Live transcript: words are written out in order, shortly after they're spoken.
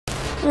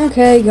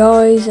Okay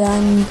guys,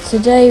 and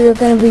today we're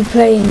going to be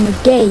playing a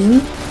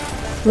game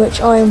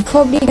which I am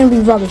probably going to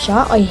be rubbish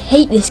at. I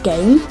hate this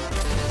game.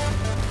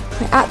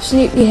 I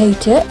absolutely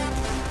hate it.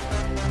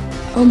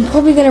 I'm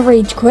probably going to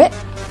rage quit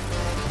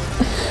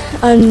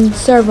and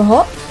server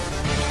hop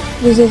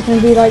because there's going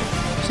to be like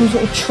some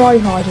sort of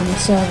try-hard in the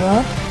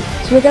server.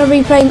 So we're going to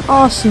be playing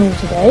Arsenal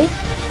today,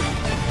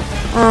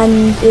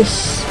 and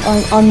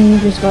I'm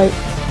just like,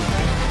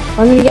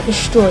 I'm going to get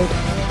destroyed.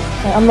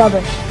 Like, I'm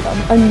rubbish.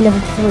 I'm only level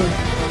 3.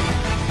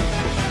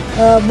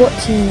 What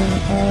team?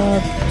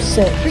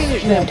 6.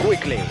 Finish them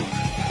quickly.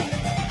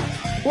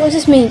 What does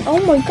this mean? Oh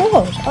my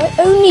god, I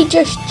only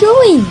just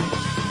joined!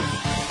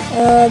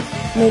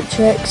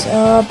 Matrix, I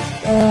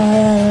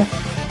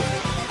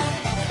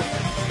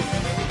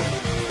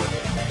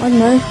don't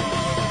know.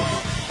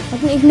 I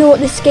don't even know what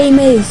this game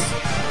is.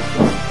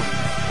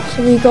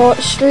 So we got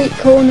Street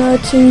Corner,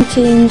 2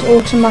 teams,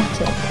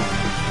 automatic.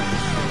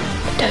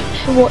 I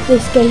don't know what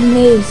this game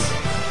is.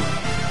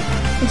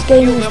 This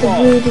game is the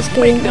weirdest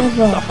game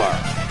ever.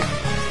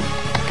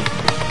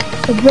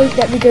 So wait,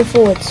 let me go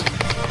forwards.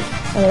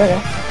 Oh, there we go.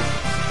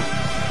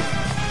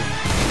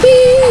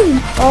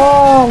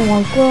 Oh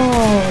my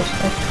god,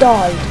 I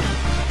died.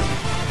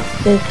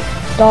 They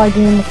died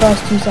in the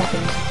first 2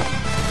 seconds.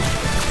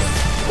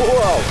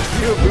 Wow,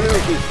 you blew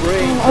his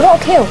brain. I got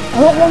a kill. I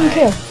got 1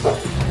 kill.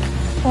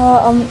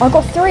 I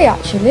got 3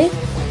 actually.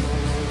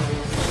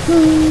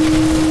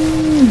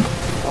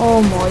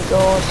 Oh my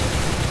god.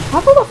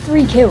 Have I got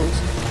 3 kills?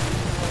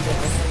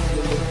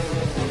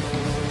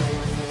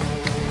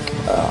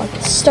 I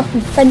get stuck in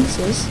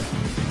fences.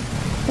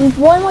 And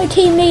why am I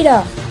team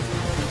leader?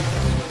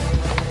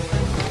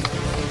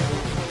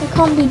 I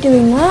can't be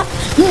doing that.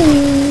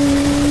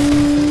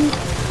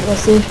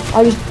 Let's see.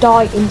 I just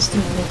die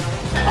instantly.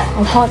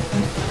 I can't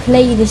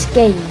play this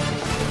game.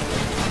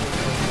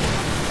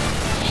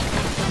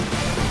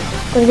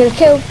 Gonna get a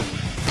kill.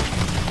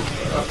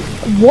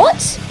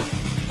 What?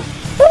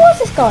 Where was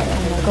this guy?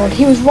 Oh my god,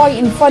 he was right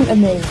in front of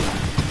me.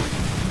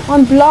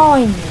 I'm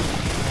blind.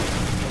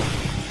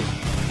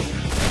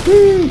 I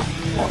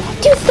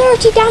do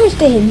 30 damage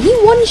to him. He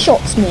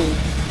one-shots me.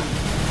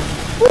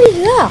 What is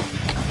that?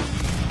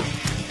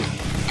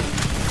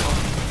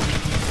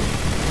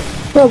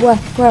 Where?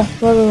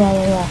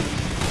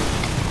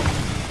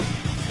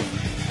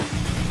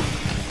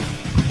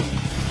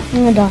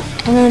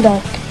 I'm gonna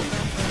die.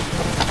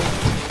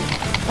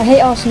 I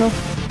hate Arsenal.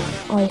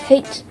 I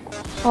hate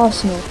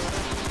Arsenal.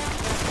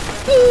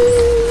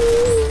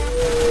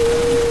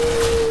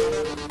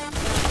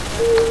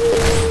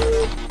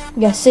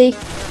 Yeah, see?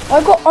 I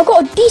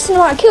got a decent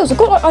amount of kills. I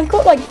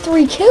got like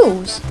 3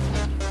 kills.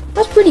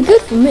 That's pretty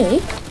good for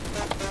me.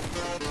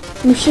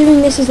 I'm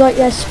assuming this is like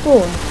their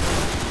spawn.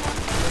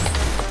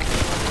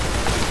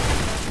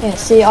 Yeah,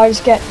 see, I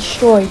just get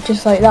destroyed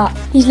just like that.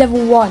 He's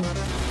level 1.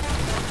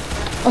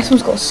 Oh,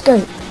 someone's got a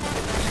scope.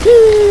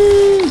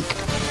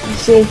 You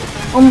see,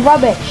 I'm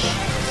rubbish.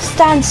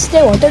 Stand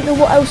still. I don't know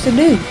what else to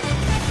do.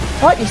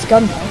 I like this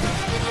gun though.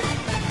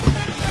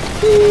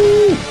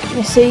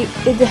 You see,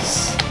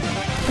 this.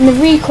 And the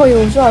recoil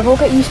as well, I've got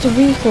to get used to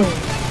recoil.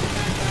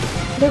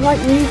 I don't like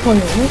recoil,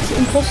 it makes it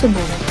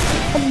impossible.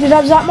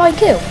 Was that my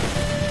kill?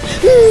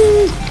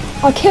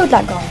 I killed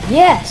that guy,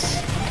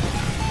 yes!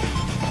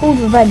 Called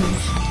revenge.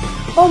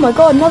 Oh my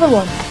god, another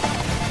one.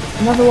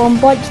 Another one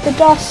bites the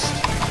dust.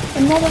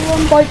 Another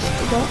one bites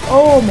the dust.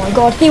 Oh my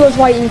god, he was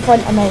right in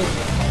front of me.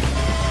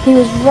 He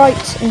was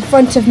right in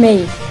front of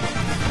me.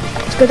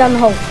 Let's go down the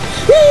hole.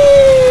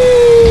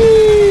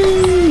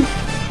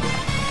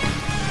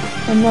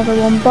 Another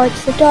one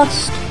bites the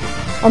dust.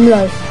 I'm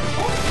low. Nice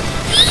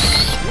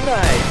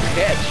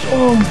headshot.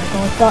 Oh my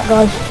god, that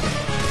guy.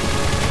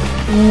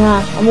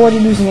 Nah, I'm already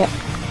losing it.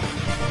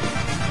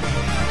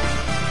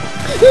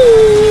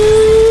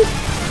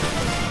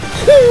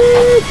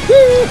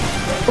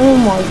 Oh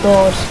my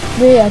god,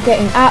 we are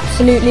getting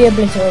absolutely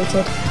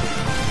obliterated.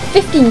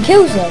 15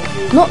 kills though,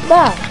 not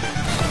bad.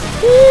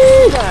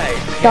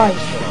 Nice Die.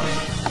 headshot.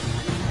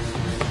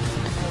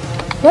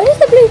 Where does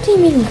the blue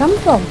team even come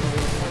from?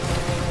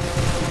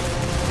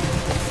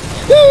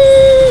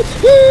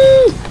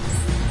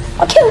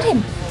 I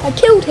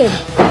killed him!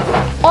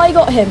 I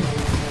got him!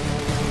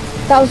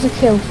 That was a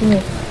kill for me.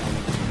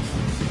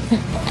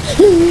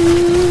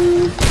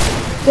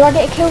 Did I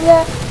get a kill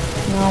there?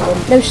 No, I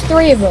didn't. There's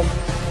 3 of them.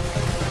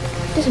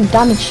 Did some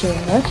damage to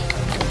him though.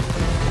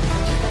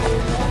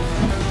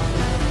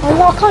 Oh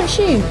no, I can't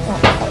shoot!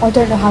 Oh, I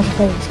don't know how to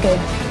play this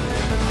game.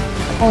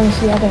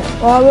 Honestly, I don't.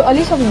 Well, at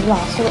least I wasn't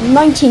last. I got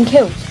 19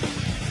 kills.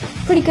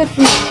 Pretty good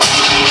for me.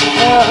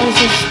 I'm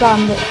just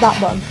spam that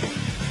button.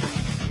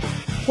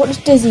 What does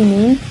dizzy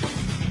mean?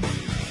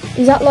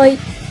 Is that like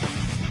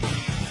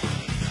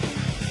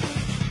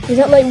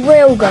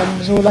rail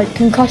guns or like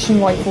concussion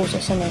rifles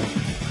or something?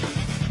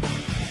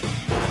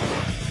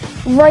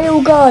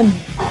 Rail gun!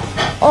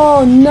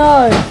 Oh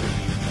no!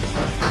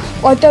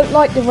 I don't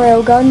like the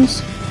rail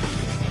guns.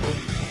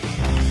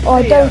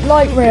 I don't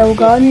like rail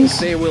guns.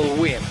 They will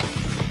win.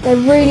 They're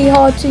really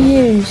hard to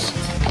use.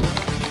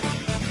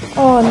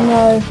 Oh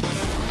no.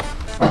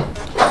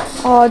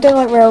 Oh, I don't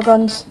like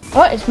railguns. I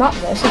like this map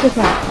though, it's a good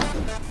map.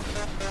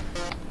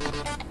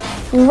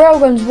 And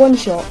railguns one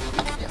shot.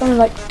 It's kind of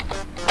like,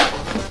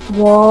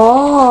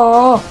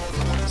 whoa.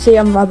 See,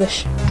 I'm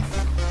rubbish.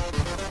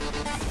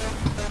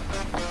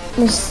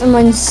 There's some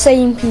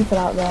insane people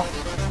out there,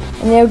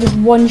 and they're just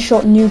one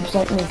shot noobs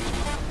like me.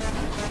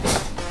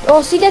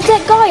 Oh, see, there's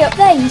that guy up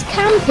there. He's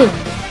camping.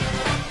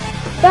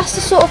 That's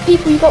the sort of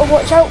people you got to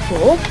watch out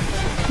for.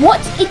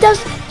 What? It does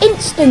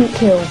instant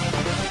kill.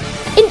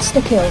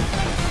 Insta kill.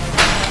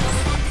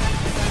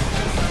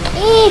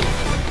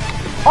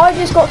 I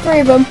just got 3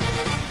 of them.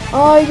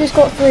 I just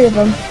got 3 of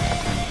them.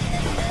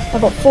 I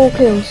got 4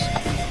 kills.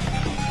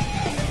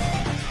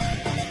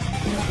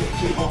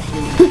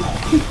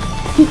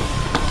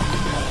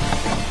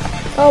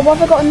 Oh, why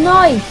have I got a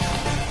knife?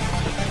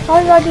 How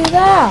did I do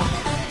that?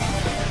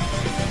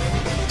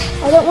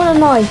 I don't want a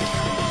knife.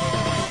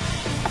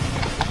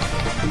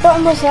 What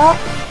button was that?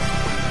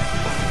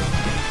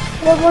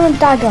 I don't want a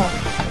dagger.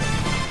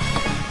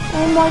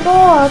 Oh my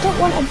god, I don't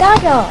want a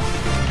dagger.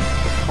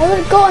 I would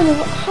have gotten it.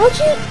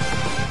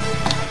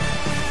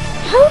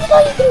 How did I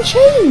even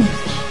change?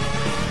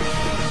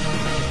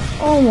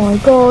 Oh my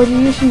god,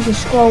 you just use your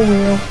scroll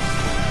wheel.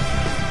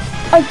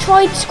 I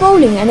tried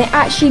scrolling and it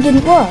actually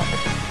didn't work.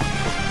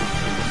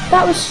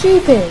 That was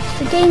stupid.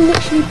 The game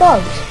literally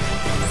bugged.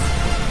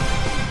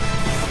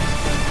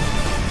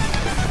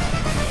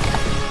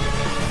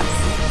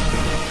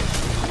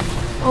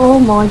 Oh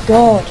my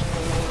god.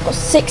 Got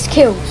 6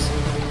 kills.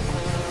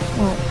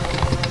 Right.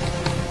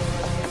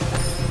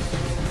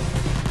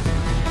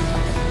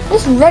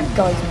 This red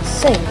guy's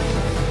insane.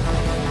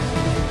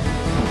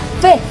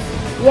 5th.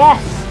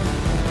 Yes.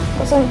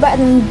 Got something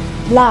better than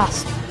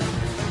last.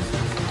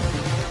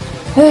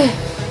 What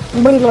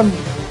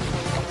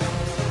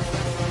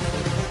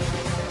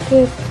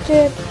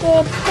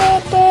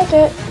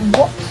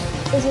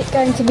is it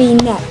going to be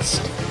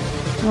next?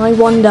 I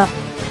wonder.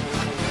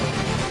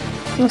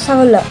 Let's have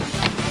a look.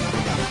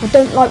 I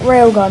don't like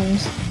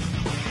railguns.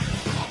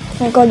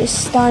 Thank god it's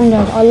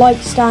standard. I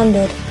like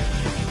standard.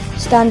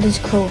 Standard's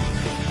cool.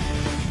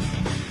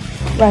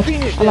 Red.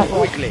 Finish I like them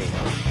red. quickly.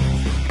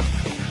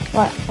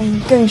 Right,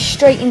 I'm going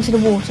straight into the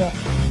water.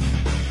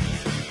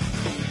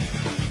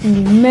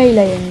 And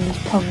meleeing these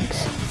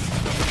punks.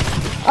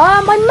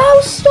 Ah, my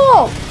mouse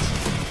stopped!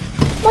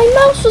 My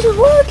mouse wasn't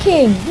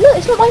working! Look,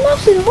 it's not, my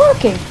mouse isn't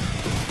working!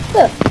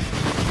 Look!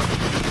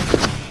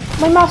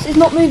 My mouse is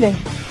not moving.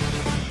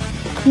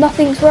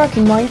 Nothing's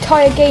working, my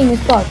entire game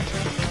is bugged.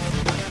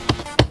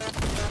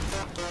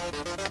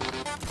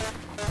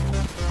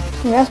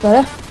 Yeah, that's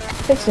better.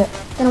 Fixed it.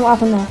 Don't know what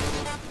happened there.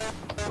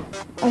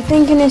 I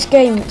think in this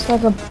game it's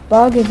like a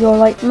bug if your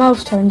like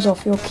mouse turns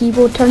off, your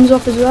keyboard turns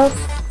off as well.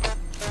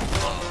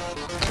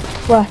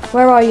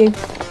 Where are you?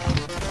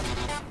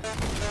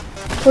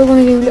 We're one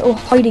of you little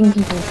hiding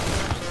people.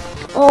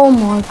 Oh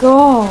my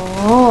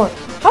god.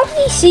 How did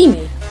he see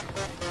me?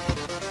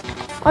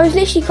 I was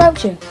literally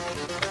crouching.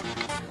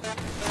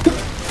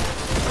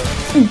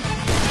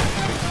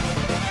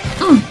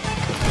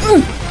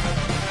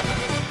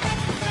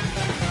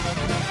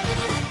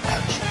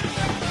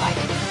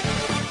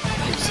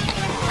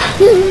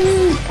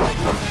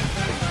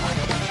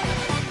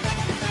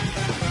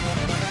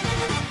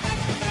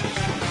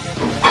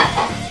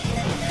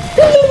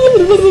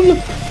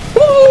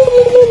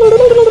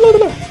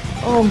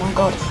 Oh my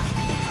god.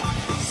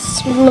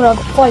 I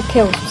got 5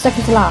 kills,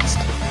 second to last.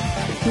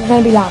 I'm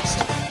gonna be last.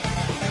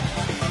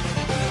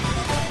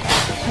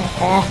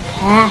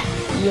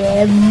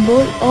 Yeah,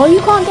 boy. Oh, you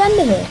can't get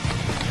under here.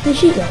 Where'd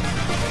she go?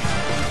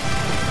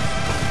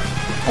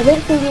 I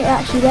don't think it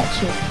actually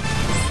lets you.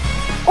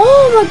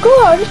 Oh my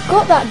god, I just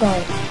got that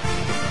guy.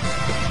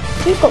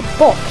 He's got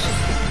boxed.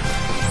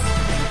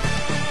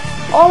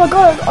 Oh my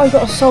god, I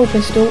got a soul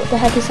pistol. What the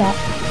heck is that?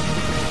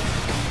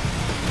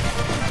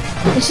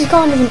 This is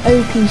kind of an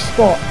OP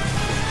spot.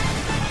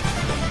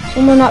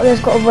 Someone out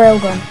there's got a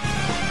railgun.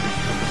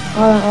 I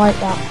don't like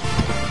that.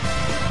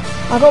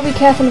 I gotta be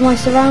careful of my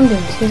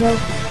surroundings because they'll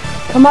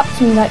come up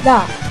to me like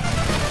that.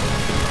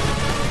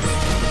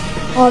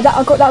 Oh,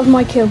 that was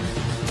my kill.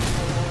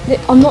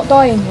 I'm not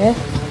dying here.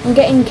 I'm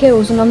getting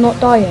kills and I'm not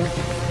dying.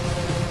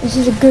 This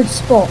is a good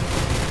spot.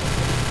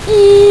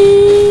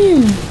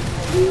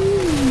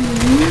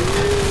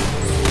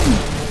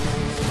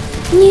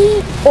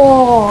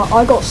 Oh,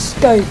 I got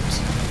scoped.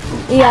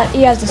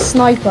 He has a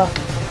sniper.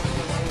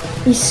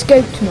 He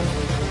scoped me.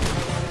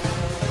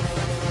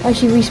 I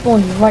actually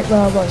respawned right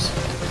where I was.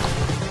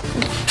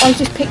 I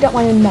just picked up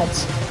my own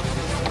meds.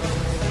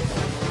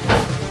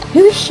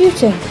 Who is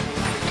shooting?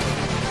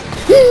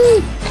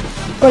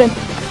 Got him.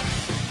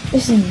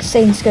 This is an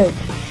insane scope. I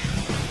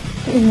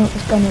don't even know what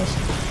this gun is.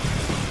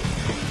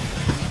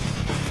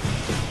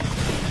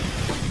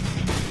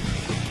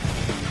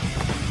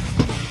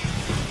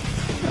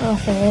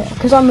 Okay,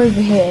 because I'm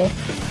over here,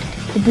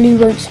 the blue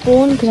won't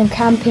spawn because I'm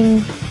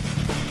camping.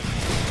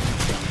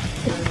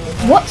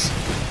 What?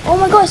 Oh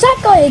my god, it's that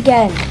guy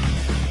again!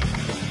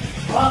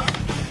 What?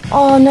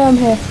 Oh no, I'm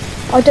here.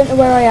 I don't know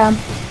where I am.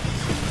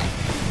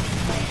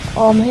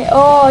 Oh, I'm here.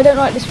 Oh, I don't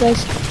like this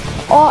place.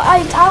 Oh, I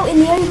was out in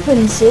the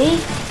open,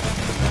 see?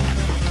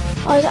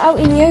 I was out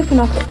in the open.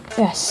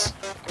 Yes.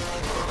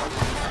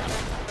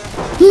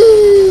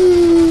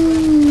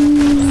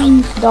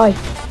 Die.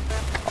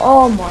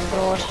 Oh my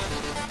god.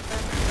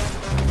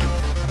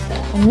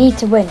 I need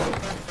to win.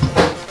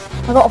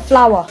 I got a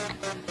flower.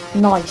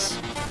 Nice.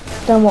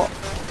 Don't know what.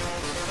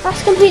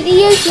 That's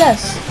completely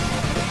useless.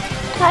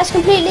 That is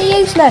completely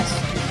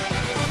useless.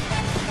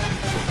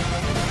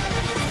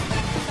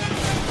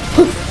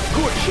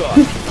 Good shot.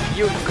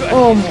 You got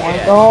Oh his my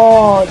head.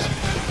 god.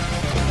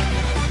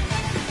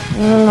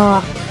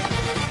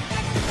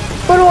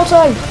 Good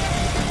auto.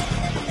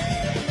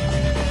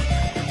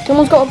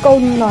 Someone's got a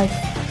golden knife.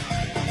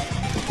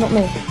 Not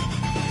me.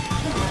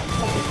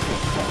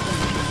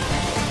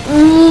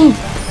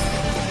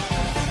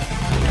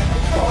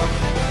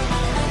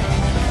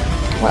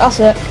 Well, that's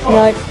it.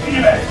 No.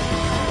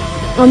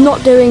 I'm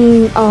not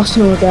doing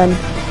Arsenal again.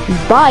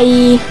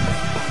 Bye.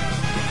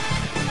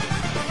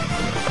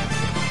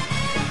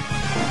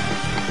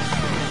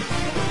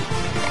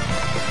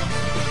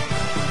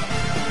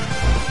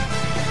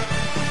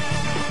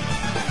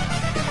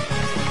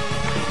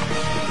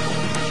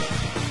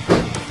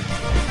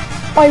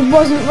 I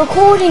wasn't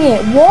recording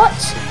it.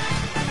 What?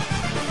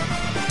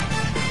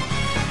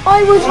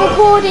 I was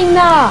recording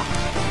that.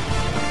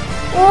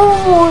 Oh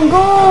my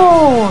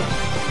god.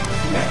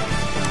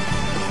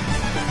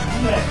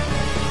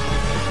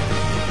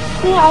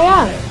 Yeah, I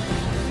am.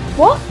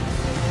 What?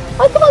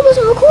 I thought I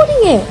wasn't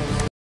recording it.